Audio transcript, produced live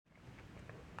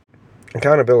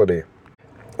Accountability.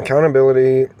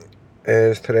 Accountability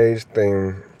is today's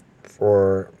theme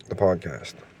for the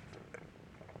podcast.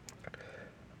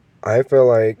 I feel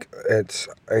like it's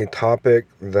a topic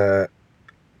that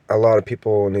a lot of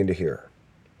people need to hear.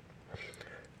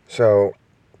 So,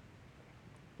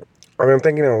 I've been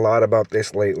thinking a lot about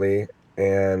this lately,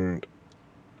 and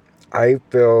I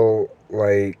feel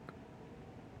like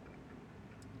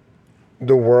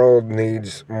the world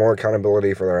needs more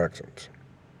accountability for their actions.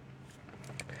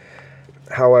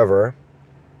 However,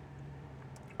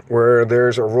 where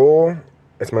there's a rule,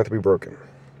 it's meant to be broken.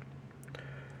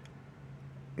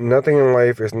 Nothing in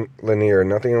life is linear.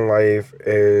 Nothing in life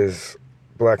is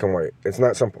black and white. It's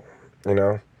not simple, you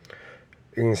know?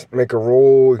 You can make a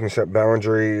rule, you can set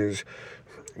boundaries,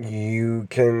 you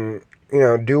can,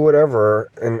 do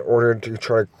whatever in order to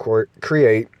try to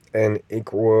create an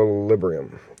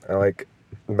equilibrium. I like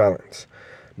balance.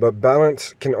 But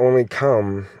balance can only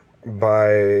come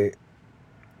by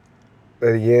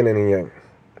the yin and the yang.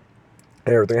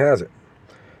 And everything has it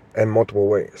in multiple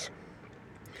ways.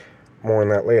 More on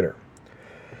that later.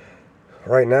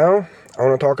 Right now, I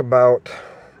want to talk about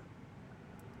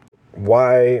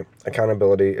why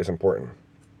accountability is important.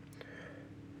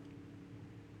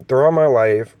 Throughout my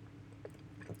life,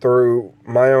 through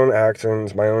my own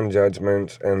actions, my own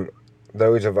judgments, and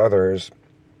those of others,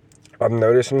 I've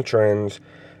noticed some trends,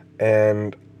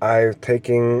 and I've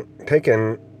taken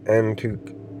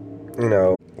into,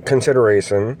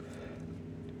 consideration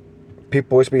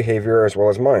people's behavior as well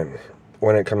as mine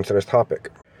when it comes to this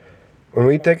topic. When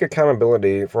we take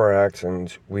accountability for our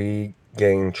actions, we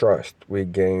gain trust, we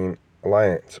gain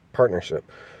alliance, partnership.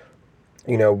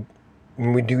 When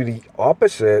we do the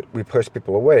opposite, we push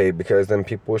people away because then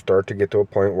people start to get to a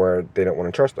point where they don't want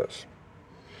to trust us,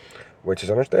 which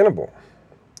is understandable.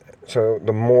 So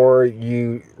the more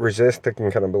you resist taking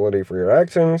accountability for your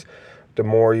actions, the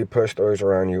more you push those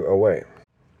around you away.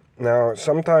 Now,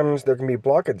 sometimes there can be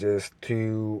blockages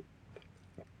to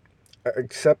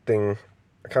accepting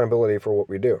accountability for what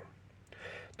we do.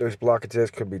 Those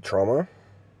blockages could be trauma.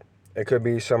 It could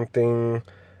be something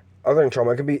other than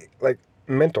trauma. It could be like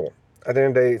mental. At the end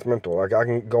of the day, it's mental. Like, I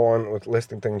can go on with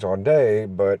listing things all day,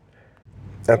 but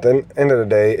at the end of the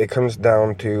day, it comes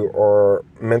down to our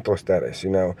mental status.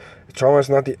 Trauma is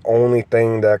not the only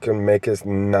thing that can make us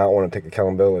not want to take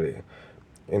accountability.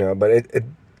 But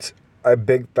it's a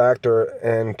big factor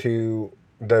into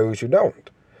those who don't.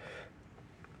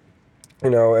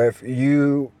 If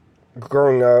you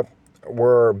growing up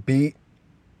were beat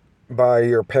by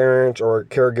your parents or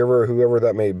caregiver, whoever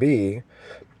that may be,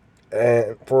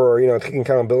 and for taking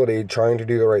accountability, trying to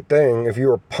do the right thing, if you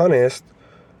were punished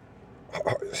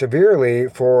severely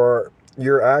for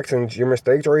your actions, your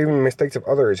mistakes, or even mistakes of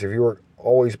others, if you were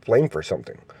always blamed for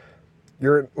something,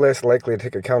 you're less likely to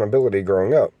take accountability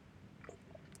growing up.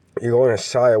 You're going to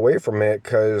shy away from it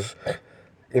because,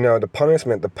 the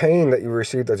punishment, the pain that you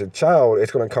received as a child,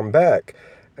 it's going to come back.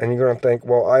 And you're going to think,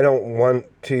 well, I don't want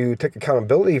to take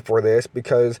accountability for this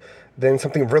because then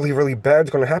something really, really bad is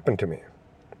going to happen to me.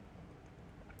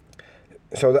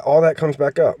 So all that comes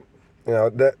back up.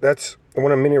 That's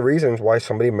one of many reasons why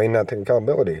somebody may not take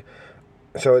accountability.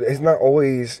 So it's not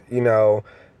always,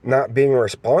 not being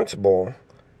responsible.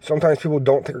 Sometimes people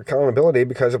don't take accountability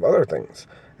because of other things.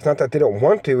 It's not that they don't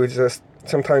want to, it's just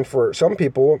sometimes for some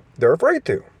people, they're afraid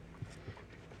to.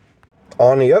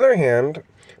 On the other hand,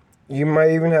 you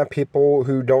might even have people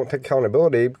who don't take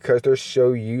accountability because they're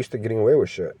so used to getting away with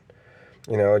shit.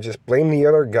 Just blame the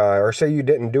other guy or say you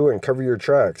didn't do it and cover your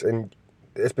tracks. And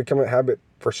it's become a habit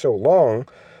for so long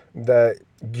that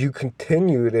you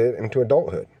continued it into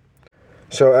adulthood.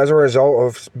 So as a result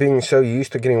of being so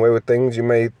used to getting away with things, you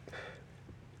may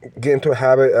get into a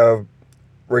habit of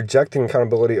rejecting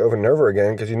accountability over and over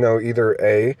again because either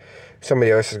A,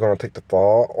 somebody else is going to take the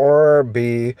fall, or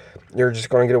B, you're just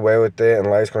going to get away with it and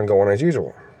life's going to go on as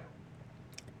usual.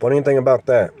 Funny thing about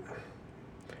that,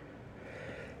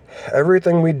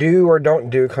 everything we do or don't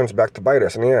do comes back to bite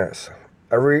us in the ass.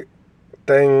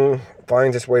 Everything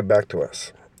finds its way back to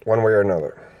us, one way or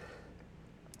another.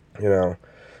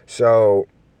 So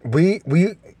we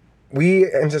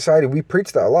in society, we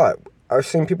preach that a lot. I've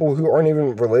seen people who aren't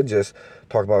even religious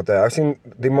talk about that. I've seen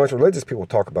the most religious people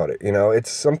talk about it.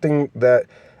 It's something that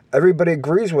everybody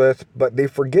agrees with, but they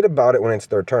forget about it when it's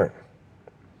their turn.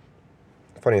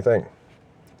 Funny thing.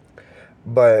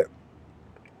 But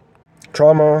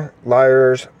trauma,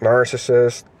 liars,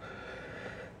 narcissists,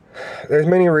 there's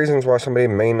many reasons why somebody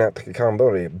may not take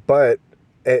accountability, but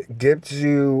it gives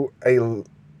you a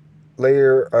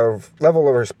level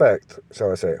of respect,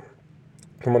 shall I say,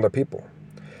 from other people.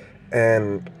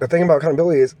 And the thing about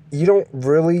accountability is you don't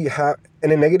really have,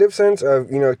 in a negative sense of,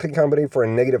 taking accountability for a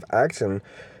negative action,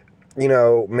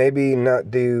 maybe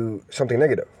not do something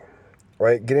negative,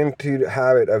 right? Get into the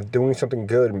habit of doing something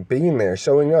good and being there,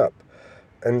 showing up,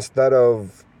 instead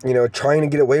of, trying to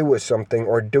get away with something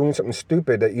or doing something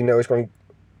stupid that you're going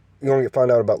to get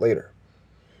found out about later.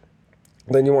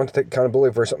 Then you want to take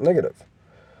accountability for something negative.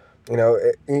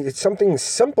 It's something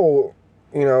simple.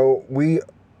 We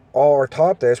all are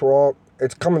taught this.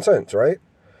 It's common sense, right?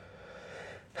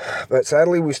 But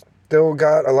sadly, we still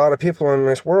got a lot of people in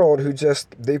this world who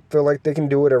they feel like they can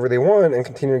do whatever they want and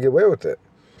continue to get away with it.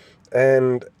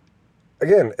 And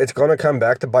again, it's going to come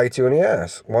back to bite you in the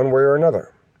ass, one way or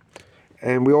another.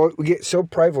 And we get so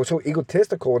prideful, so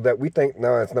egotistical that we think,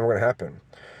 no, it's never going to happen.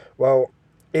 Well,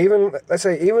 let's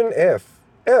say, even if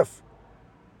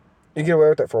you get away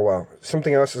with it for a while,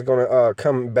 something else is going to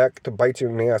come back to bite you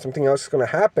in the ass. Something else is going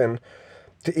to happen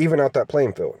to even out that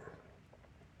playing field.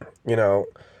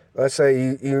 Let's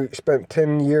say you spent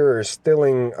 10 years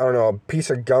stealing, I don't know, a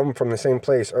piece of gum from the same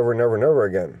place over and over and over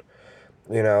again,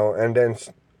 and then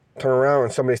turn around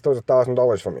and somebody steals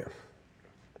 $1,000 from you.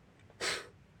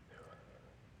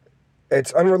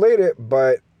 It's unrelated,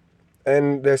 but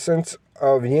in the sense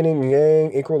of yin and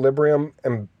yang, equilibrium,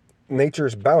 and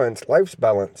nature's balance, life's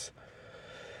balance,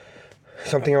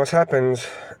 something else happens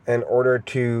in order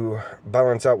to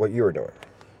balance out what you were doing.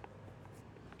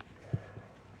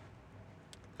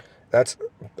 That's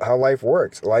how life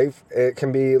works. It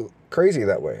can be crazy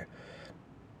that way.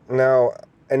 Now,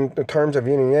 in terms of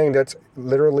yin and yang, that's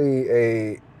literally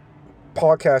a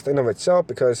podcast in of itself,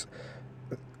 because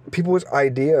people's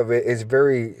idea of it is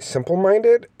very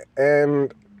simple-minded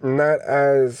and not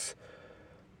as,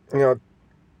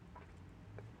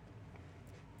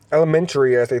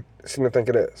 elementary as they seem to think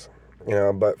it is.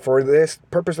 But for this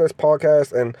purpose of this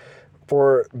podcast and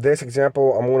for this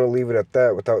example, I'm going to leave it at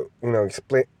that without,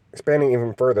 expanding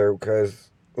even further, because,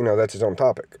 that's its own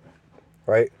topic,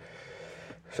 right?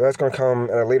 So that's going to come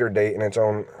at a later date in its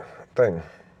own thing.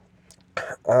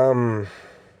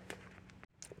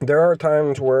 There are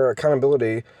times where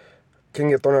accountability can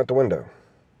get thrown out the window.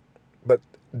 But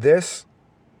this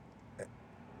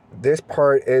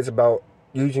part is about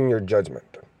using your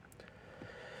judgment.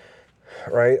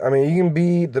 Right? I mean, you can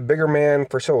be the bigger man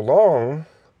for so long,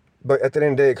 but at the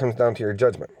end of the day, it comes down to your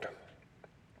judgment.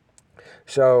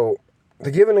 So, to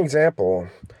give an example,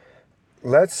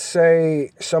 let's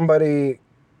say somebody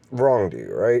wronged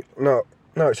you, right? No,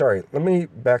 sorry. Let me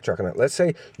backtrack on that. Let's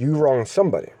say you wronged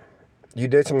somebody. You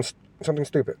did something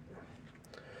stupid.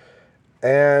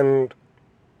 And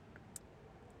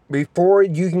before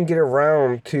you can get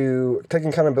around to taking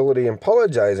accountability and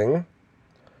apologizing,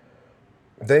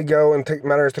 they go and take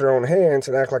matters to their own hands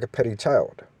and act like a petty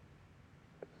child.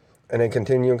 And then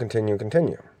continue.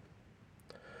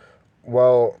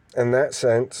 Well, in that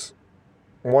sense,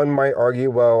 one might argue,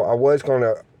 well, I was going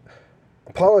to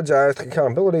apologize, take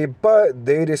accountability, but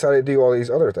they decided to do all these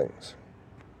other things.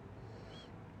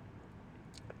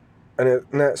 And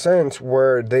in that sense,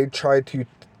 where they try to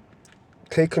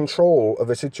take control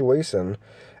of a situation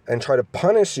and try to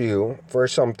punish you for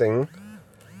something,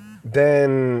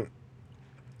 then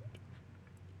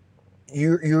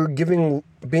you're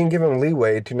being given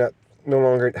leeway to no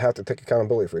longer have to take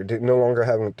accountability for it, to no longer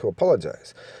having to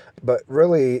apologize. But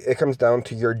really, it comes down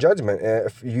to your judgment.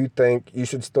 If you think you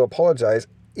should still apologize,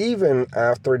 even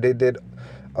after they did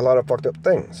a lot of fucked up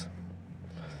things.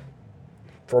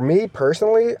 For me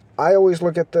personally, I always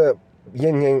look at the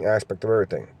yin-yang aspect of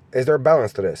everything. Is there a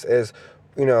balance to this? Is,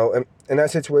 in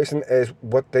that situation, is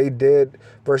what they did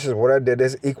versus what I did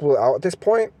is equal out at this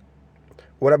point?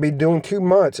 Would I be doing too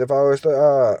much if I was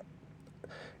to,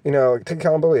 take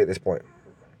accountability at this point?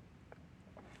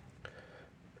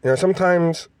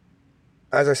 Sometimes,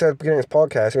 as I said at the beginning of this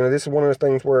podcast, this is one of those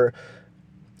things where,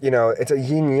 it's a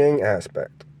yin-yang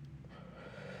aspect.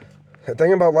 The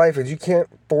thing about life is you can't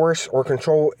force or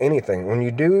control anything. When you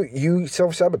do, you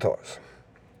self-sabotage.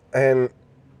 And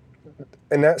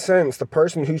in that sense, the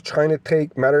person who's trying to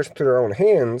take matters into their own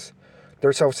hands,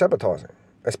 they're self-sabotaging.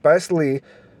 Especially,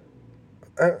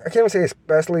 I can't even say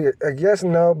especially, I guess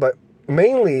no, but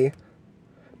mainly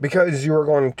because you are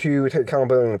going to take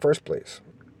accountability in the first place.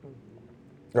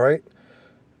 All right?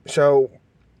 So,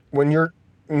 when you're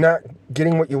not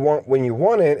getting what you want when you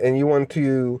want it, and you want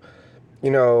to,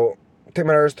 take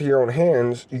matters to your own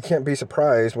hands, you can't be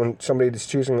surprised when somebody is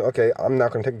choosing, okay, I'm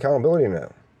not going to take accountability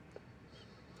now.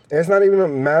 And it's not even a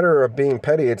matter of being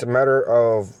petty. It's a matter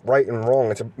of right and wrong.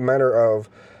 It's a matter of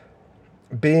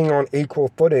being on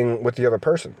equal footing with the other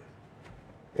person.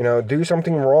 Do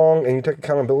something wrong and you take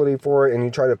accountability for it and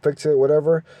you try to fix it,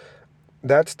 whatever.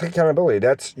 That's the accountability.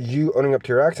 That's you owning up to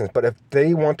your actions. But if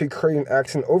they want to create an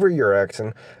action over your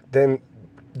action, then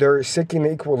they're seeking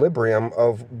the equilibrium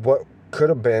of what could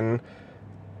have been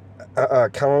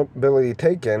accountability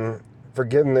taken,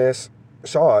 forgiveness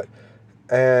sought,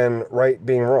 and right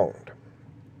being wronged.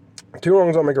 Two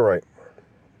wrongs don't make a right.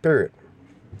 Period.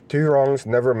 Two wrongs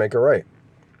never make a right.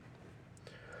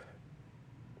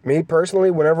 Me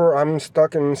personally, whenever I'm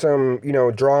stuck in some,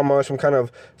 drama, some kind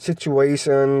of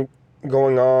situation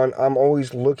going on, I'm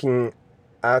always looking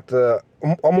at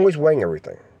I'm always weighing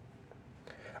everything.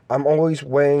 I'm always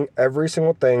weighing every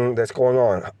single thing that's going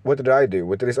on. What did I do?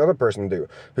 What did this other person do?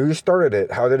 Who started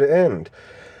it? How did it end?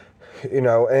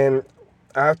 And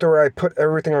after I put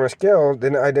everything on a scale,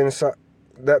 then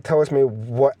that tells me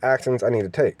what actions I need to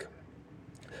take.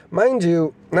 Mind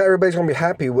you, not everybody's going to be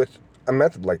happy with a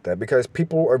method like that because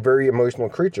people are very emotional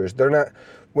creatures. They're not,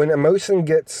 when emotion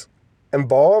gets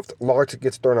involved, logic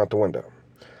gets thrown out the window.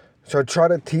 So try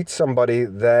to teach somebody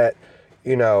that,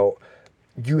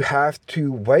 you have to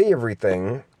weigh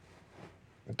everything.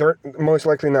 They're most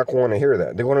likely not going to hear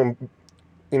that. They're going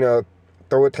to,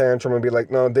 throw a tantrum and be like,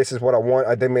 no, this is what I want.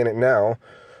 I demand it now.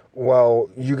 Well,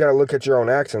 you got to look at your own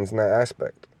actions in that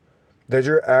aspect. Does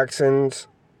your actions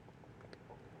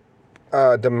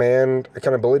demand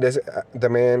accountability? Does it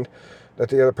demand that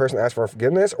the other person ask for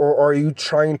forgiveness? Or are you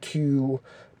trying to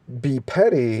be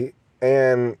petty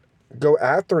and go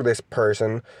after this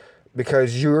person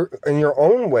because you're, in your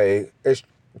own way, is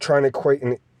trying to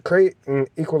create an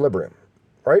equilibrium,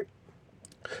 right?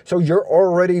 So you're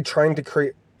already trying to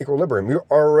create equilibrium. You're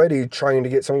already trying to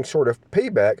get some sort of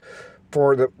payback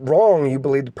for the wrong you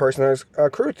believe the person has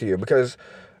accrued to you because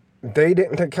they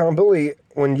didn't take accountability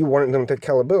when you wanted them to take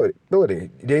accountability.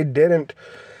 They didn't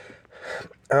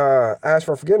ask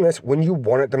for forgiveness when you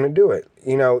wanted them to do it.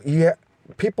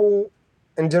 People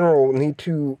in general need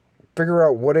to figure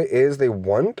out what it is they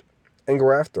want and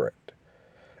go after it.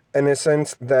 In the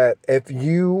sense that if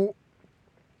you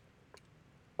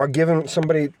are giving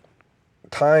somebody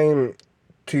time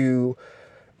to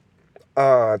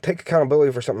take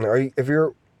accountability for something, or if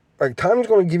you're like, time's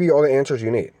going to give you all the answers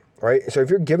you need, right? So if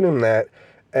you're giving them that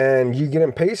and you get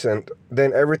impatient,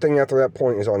 then everything after that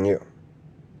point is on you.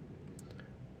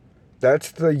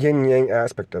 That's the yin yang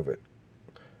aspect of it.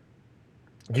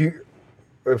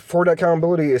 Before that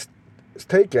accountability is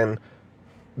taken,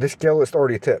 the scale is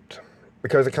already tipped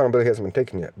because accountability hasn't been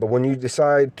taken yet. But when you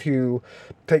decide to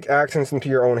take actions into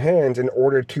your own hands in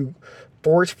order to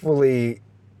forcefully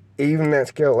even that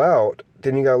scale out,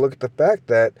 then you got to look at the fact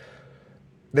that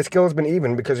the scale has been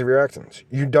even because of your actions.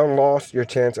 You done lost your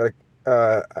chance at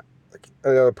the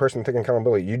other person taking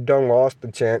accountability. You done lost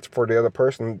the chance for the other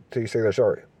person to say they're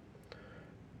sorry.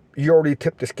 You already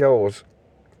tipped the scales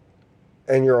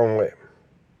in your own way.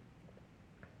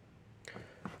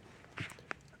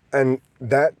 And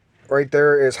that right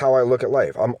there is how I look at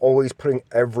life. I'm always putting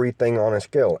everything on a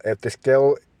scale. If the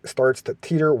scale starts to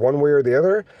teeter one way or the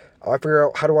other, I'll figure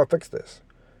out, how do I fix this?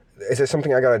 Is it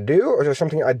something I got to do, or is it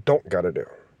something I don't got to do?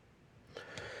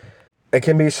 It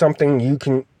can be something you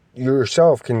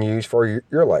yourself can use for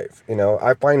your life.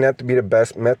 I find that to be the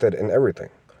best method in everything.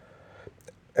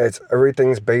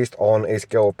 Everything's based on a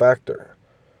scale factor.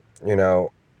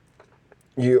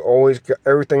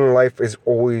 Everything in life is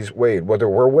always weighed, whether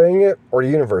we're weighing it or the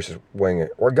universe is weighing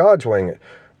it or God's weighing it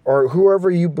or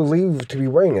whoever you believe to be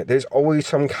weighing it. There's always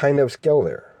some kind of scale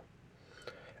there.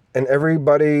 And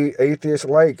everybody, atheists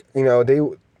alike, they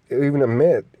even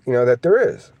admit, that there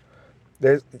is.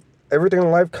 Everything in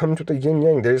life comes with the yin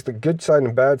yang. There's the good side and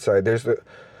the bad side. There's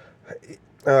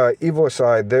the evil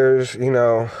side. There's,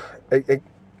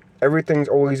 everything's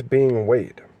always being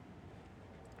weighed.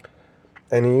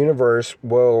 And the universe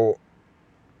will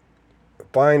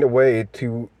find a way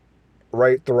to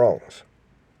right the wrongs.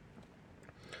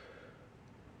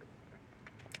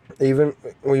 Even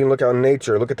when you look out in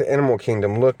nature, look at the animal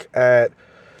kingdom, look at,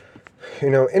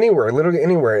 anywhere, literally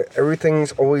anywhere,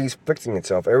 everything's always fixing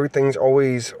itself. Everything's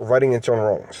always righting its own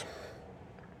wrongs.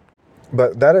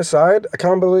 But that aside,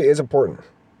 accountability is important.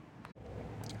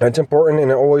 It's important,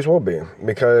 and it always will be,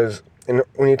 because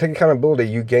when you take accountability,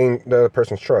 you gain the other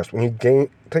person's trust. When you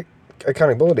take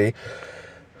accountability,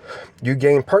 you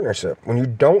gain partnership. When you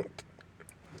don't,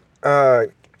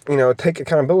 take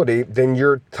accountability, then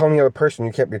you're telling the other person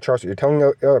you can't be trusted. You're telling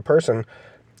the other person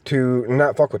to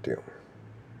not fuck with you.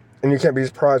 And you can't be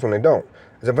surprised when they don't.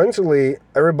 Because eventually,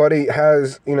 everybody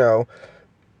has, a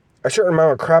certain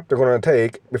amount of crap they're going to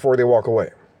take before they walk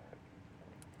away.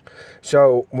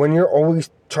 So when you're always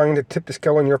trying to tip the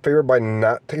scale in your favor by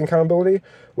not taking accountability,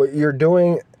 what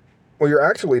you're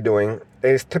actually doing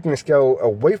is tipping the scale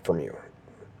away from you.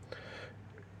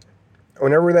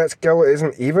 whenever that scale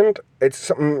isn't evened, it's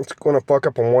something that's going to fuck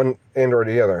up on one end or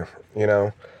the other, you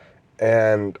know?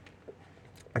 And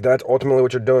that's ultimately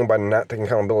what you're doing by not taking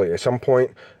accountability. At some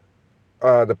point,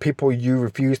 the people you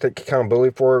refuse to take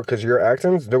accountability for because of your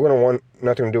actions, they're going to want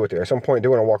nothing to do with you. At some point,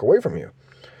 they're going to walk away from you.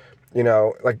 You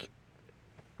know, like,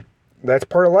 that's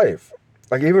part of life.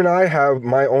 Like, even I have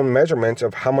my own measurements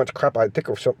of how much crap I take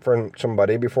from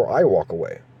somebody before I walk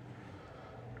away.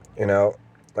 You know,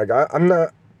 like, I'm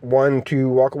not one to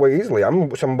walk away easily.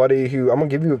 I'm somebody who, I'm going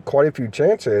to give you quite a few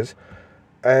chances,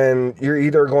 and you're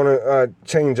either going to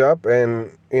change up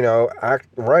and, you know, act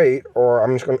right, or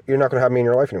you're not going to have me in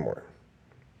your life anymore.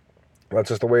 That's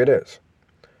just the way it is.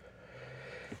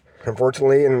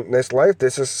 Unfortunately, in this life,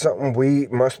 this is something we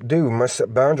must do. Must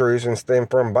set boundaries and stand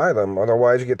firm by them.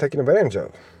 Otherwise, you get taken advantage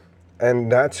of.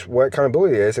 And that's what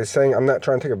accountability is. It's saying, I'm not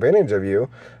trying to take advantage of you.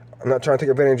 I'm not trying to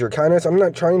take advantage of your kindness. I'm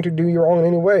not trying to do you wrong in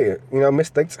any way. You know,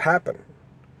 mistakes happen.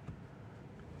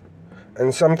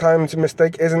 And sometimes a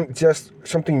mistake isn't just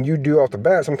something you do off the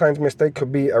bat. Sometimes a mistake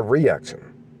could be a reaction.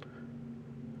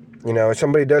 You know, if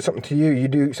somebody does something to you, you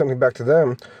do something back to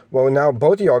them. Well, now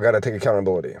both of y'all got to take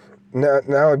accountability.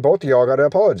 Now both of y'all got to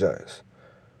apologize.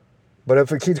 But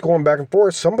if it keeps going back and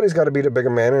forth, somebody's got to be the bigger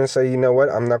man and say, you know what,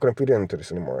 I'm not going to feed into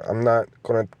this anymore. I'm not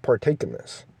going to partake in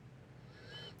this.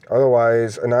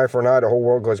 Otherwise, an eye for an eye, the whole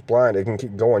world goes blind. It can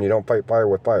keep going. You don't fight fire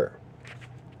with fire.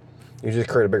 You just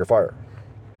create a bigger fire.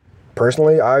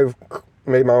 Personally, I've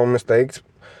made my own mistakes.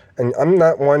 And I'm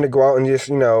not one to go out and just,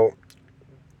 you know,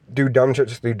 do dumb shit,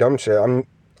 just do dumb shit. I'm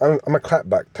a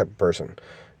clapback type of person.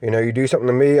 You know, you do something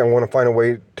to me, I want to find a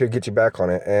way to get you back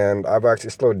on it. And I've actually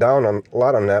slowed down a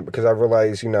lot on that because I've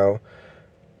realized, you know,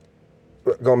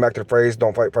 going back to the phrase,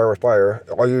 don't fight fire with fire,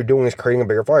 all you're doing is creating a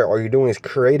bigger fire. All you're doing is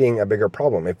creating a bigger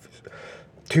problem. If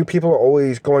two people are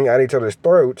always going at each other's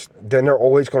throats, then they're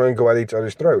always going to go at each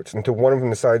other's throats until one of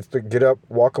them decides to get up,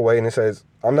 walk away, and it says,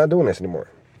 I'm not doing this anymore.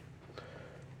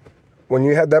 When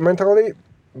you have that mentality,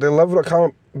 the level of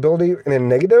accountability in a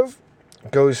negative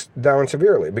goes down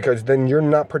severely because then you're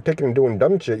not partaking in doing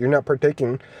dumb shit. You're not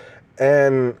partaking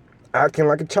and acting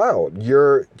like a child.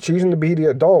 You're choosing to be the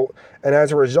adult, and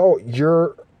as a result,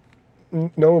 you're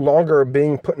no longer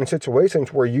being put in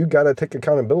situations where you got to take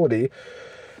accountability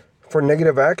for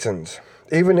negative actions,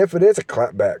 even if it is a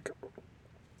clapback,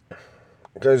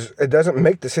 because it doesn't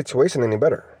make the situation any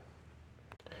better.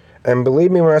 And believe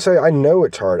me when I say, I know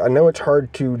it's hard. I know it's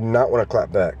hard to not want to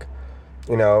clap back.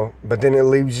 You know, but then it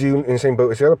leaves you in the same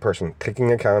boat as the other person,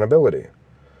 taking accountability.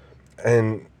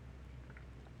 And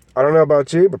I don't know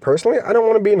about you, but personally, I don't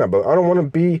want to be in that boat. I don't want to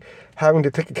be having to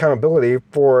take accountability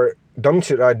for dumb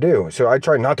shit I do. So I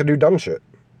try not to do dumb shit,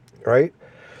 right?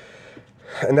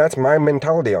 And that's my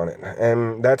mentality on it.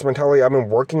 And that's mentality I've been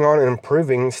working on and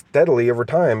improving steadily over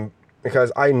time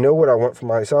because I know what I want for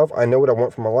myself. I know what I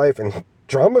want for my life, and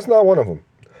drama's not one of them.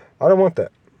 I don't want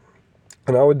that.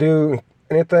 And I would do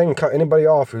anything, cut anybody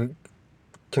off who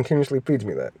continuously feeds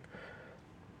me that.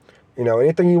 You know,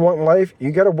 anything you want in life,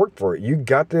 you got to work for it. You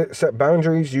got to set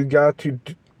boundaries. You got to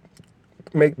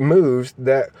make moves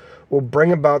that will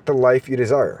bring about the life you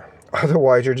desire.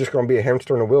 Otherwise, you're just going to be a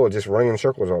hamster in a wheel just running in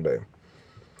circles all day.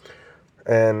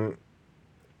 And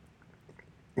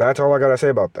that's all I got to say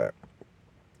about that.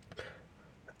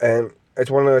 And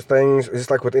it's one of those things, just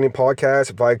like with any podcast,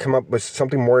 if I come up with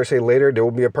something more to say later, there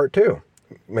will be a part 2.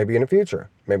 Maybe in the future.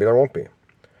 Maybe there won't be.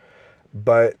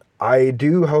 But I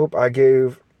do hope I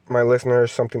gave my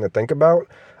listeners something to think about.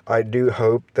 I do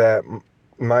hope that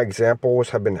my examples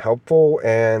have been helpful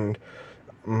and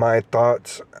my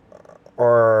thoughts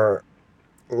are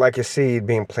like a seed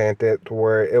being planted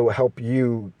where it will help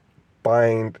you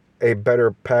find a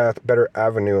better path, better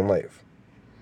avenue in life.